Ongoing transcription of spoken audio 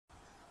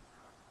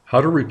How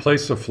to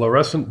Replace a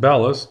Fluorescent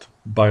Ballast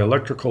by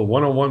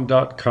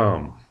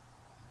Electrical101.com.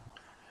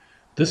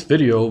 This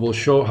video will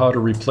show how to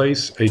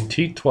replace a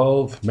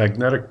T12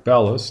 magnetic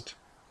ballast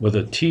with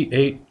a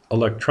T8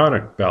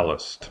 electronic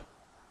ballast.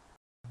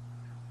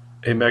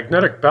 A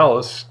magnetic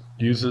ballast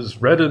uses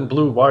red and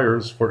blue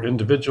wires for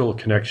individual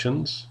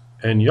connections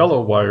and yellow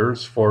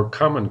wires for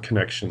common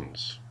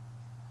connections.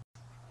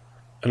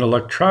 An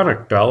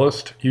electronic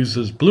ballast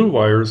uses blue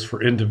wires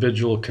for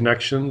individual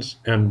connections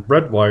and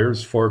red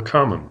wires for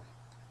common.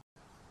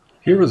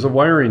 Here is a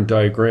wiring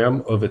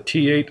diagram of a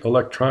T8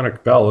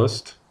 electronic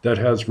ballast that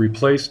has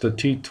replaced a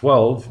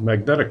T12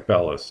 magnetic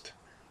ballast.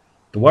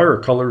 The wire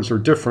colors are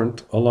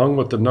different along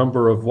with the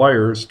number of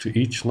wires to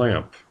each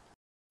lamp.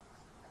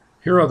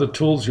 Here are the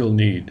tools you'll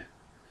need: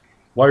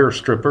 wire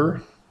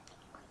stripper,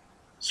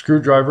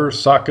 screwdriver,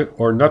 socket,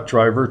 or nut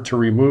driver to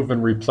remove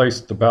and replace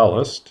the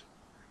ballast,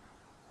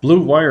 blue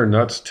wire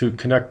nuts to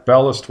connect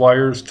ballast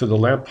wires to the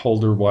lamp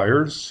holder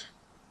wires,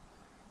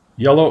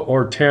 yellow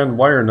or tan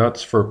wire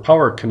nuts for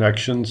power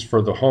connections for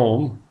the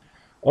home,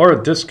 or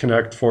a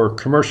disconnect for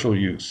commercial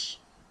use.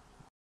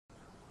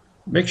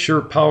 Make sure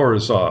power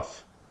is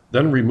off,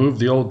 then remove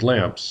the old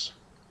lamps.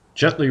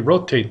 Gently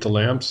rotate the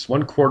lamps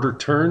 1/4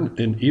 turn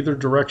in either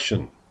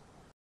direction.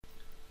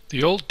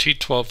 The old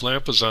T12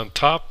 lamp is on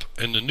top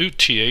and the new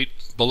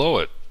T8 below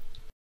it.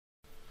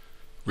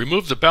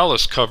 Remove the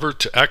ballast cover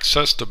to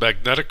access the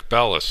magnetic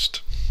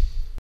ballast.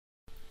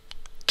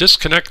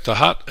 Disconnect the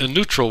hot and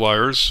neutral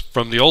wires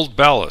from the old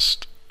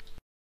ballast.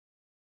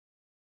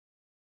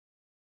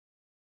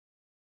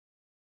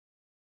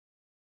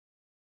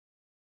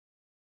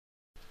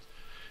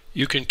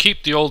 You can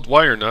keep the old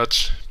wire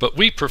nuts, but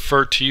we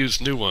prefer to use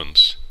new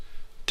ones.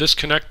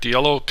 Disconnect the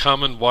yellow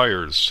common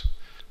wires.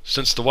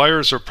 Since the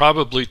wires are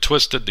probably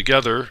twisted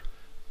together,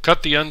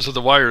 cut the ends of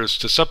the wires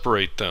to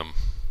separate them.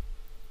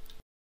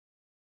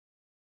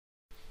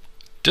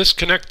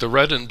 Disconnect the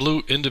red and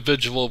blue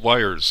individual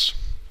wires.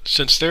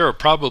 Since they are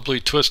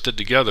probably twisted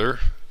together,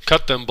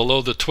 cut them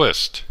below the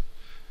twist.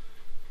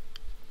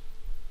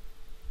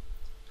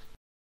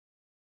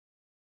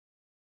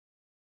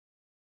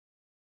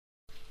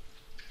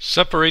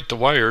 Separate the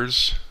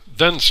wires,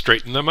 then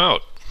straighten them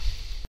out.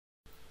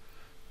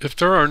 If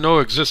there are no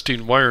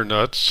existing wire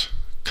nuts,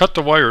 cut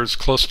the wires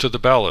close to the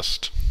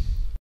ballast.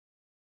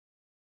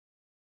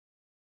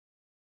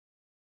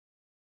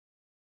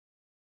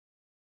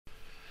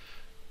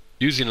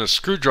 Using a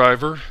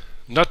screwdriver,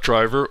 nut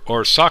driver,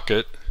 or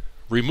socket,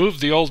 remove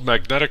the old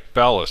magnetic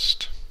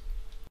ballast.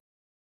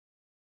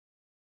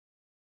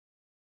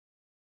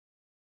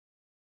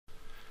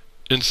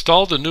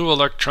 Install the new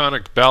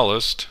electronic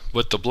ballast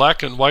with the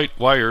black and white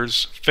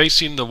wires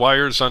facing the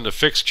wires on the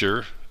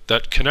fixture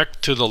that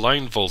connect to the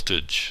line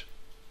voltage.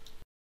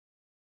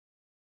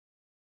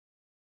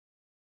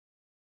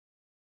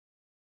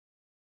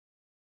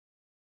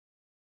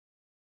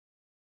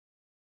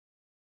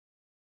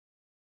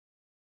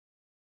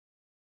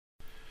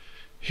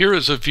 Here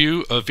is a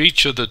view of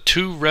each of the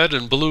two red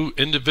and blue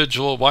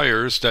individual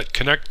wires that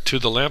connect to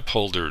the lamp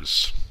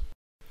holders.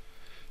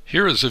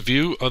 Here is a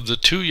view of the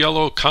two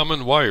yellow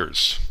common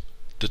wires.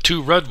 The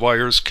two red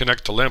wires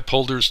connect the lamp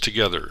holders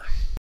together.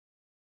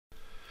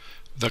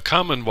 The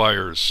common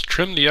wires: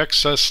 trim the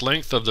excess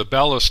length of the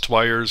ballast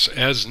wires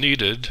as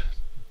needed,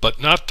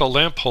 but not the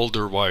lamp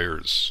holder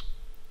wires.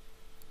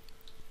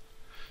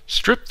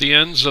 Strip the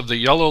ends of the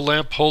yellow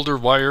lamp holder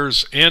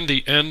wires and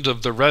the end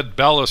of the red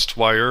ballast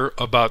wire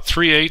about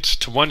 3/8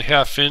 to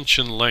 1/2 inch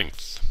in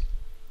length.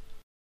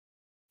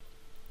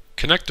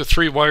 Connect the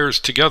three wires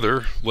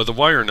together with a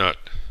wire nut.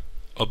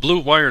 A blue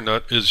wire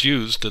nut is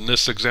used in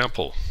this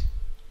example.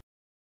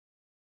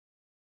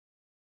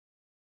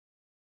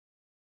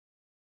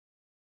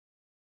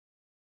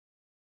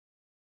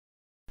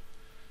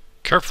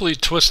 Carefully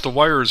twist the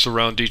wires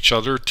around each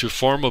other to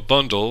form a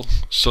bundle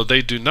so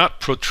they do not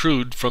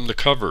protrude from the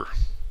cover.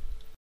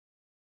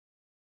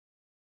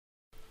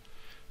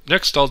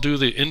 Next, I'll do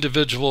the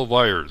individual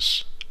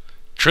wires.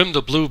 Trim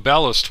the blue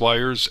ballast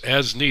wires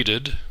as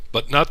needed,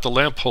 but not the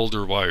lamp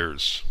holder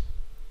wires.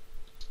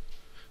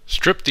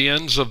 Strip the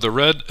ends of the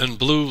red and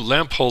blue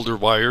lamp holder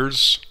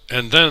wires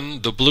and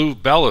then the blue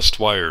ballast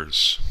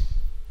wires.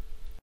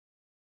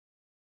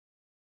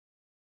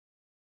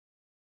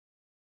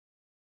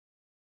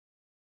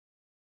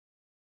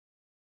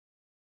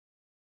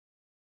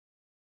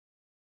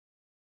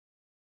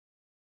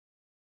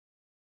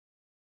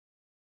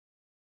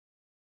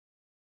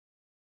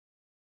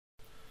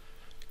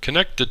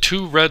 Connect the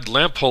two red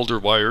lamp holder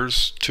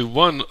wires to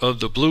one of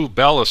the blue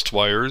ballast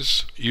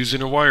wires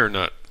using a wire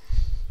nut.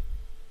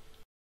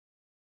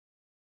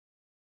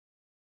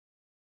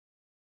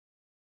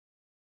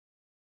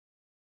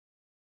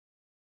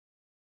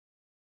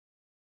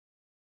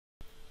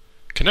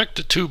 Connect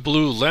the two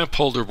blue lamp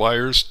holder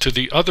wires to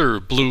the other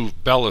blue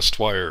ballast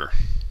wire.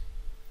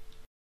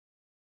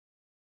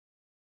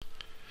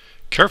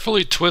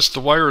 Carefully twist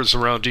the wires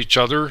around each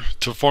other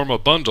to form a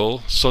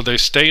bundle so they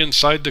stay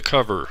inside the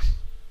cover.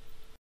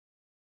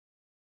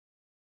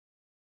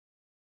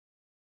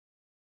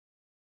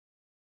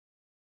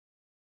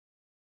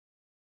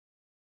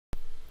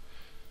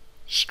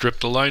 Strip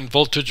the line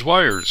voltage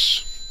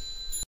wires.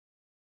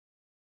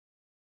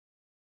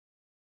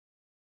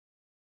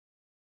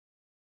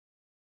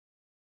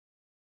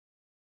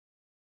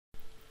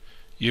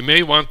 You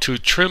may want to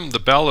trim the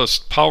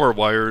ballast power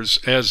wires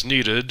as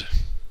needed,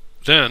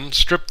 then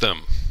strip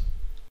them.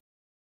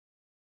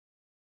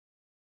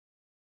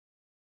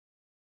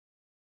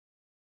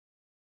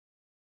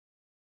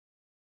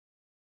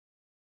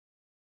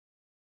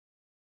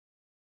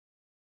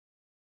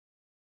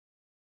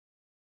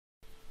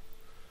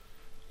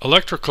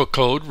 Electrical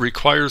code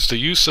requires the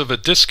use of a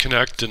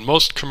disconnect in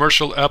most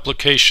commercial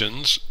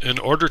applications in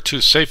order to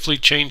safely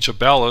change a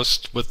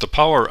ballast with the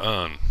power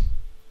on.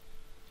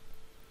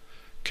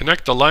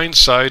 Connect the line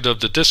side of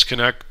the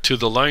disconnect to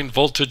the line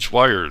voltage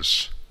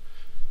wires.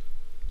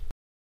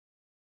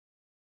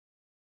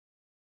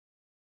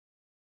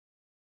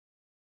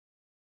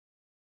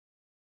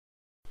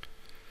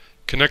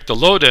 Connect the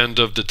load end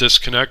of the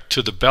disconnect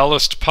to the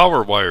ballast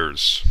power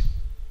wires.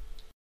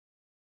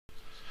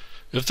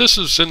 If this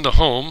is in the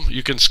home,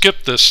 you can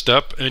skip this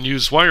step and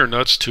use wire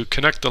nuts to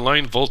connect the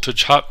line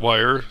voltage hot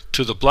wire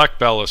to the black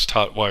ballast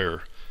hot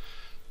wire.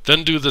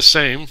 Then do the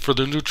same for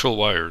the neutral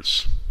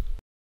wires.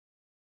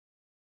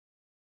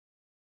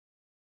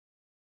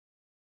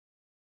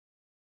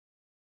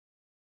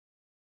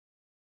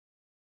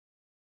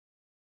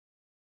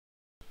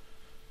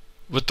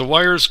 With the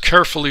wires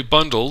carefully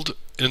bundled,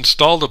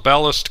 install the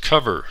ballast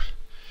cover.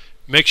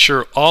 Make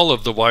sure all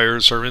of the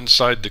wires are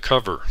inside the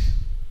cover.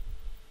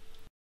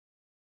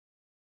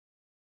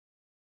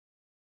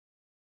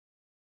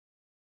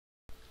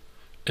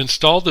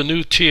 Install the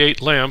new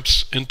T8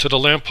 lamps into the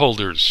lamp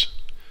holders.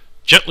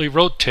 Gently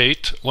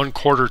rotate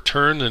 1/4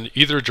 turn in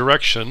either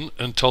direction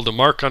until the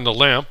mark on the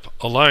lamp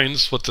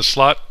aligns with the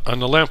slot on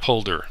the lamp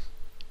holder.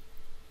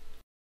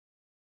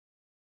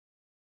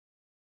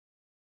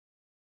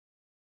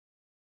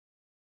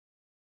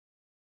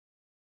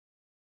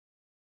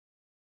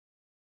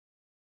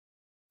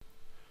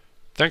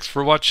 Thanks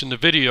for watching the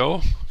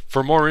video.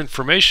 For more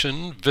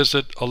information,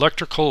 visit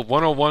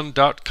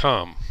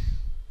electrical101.com.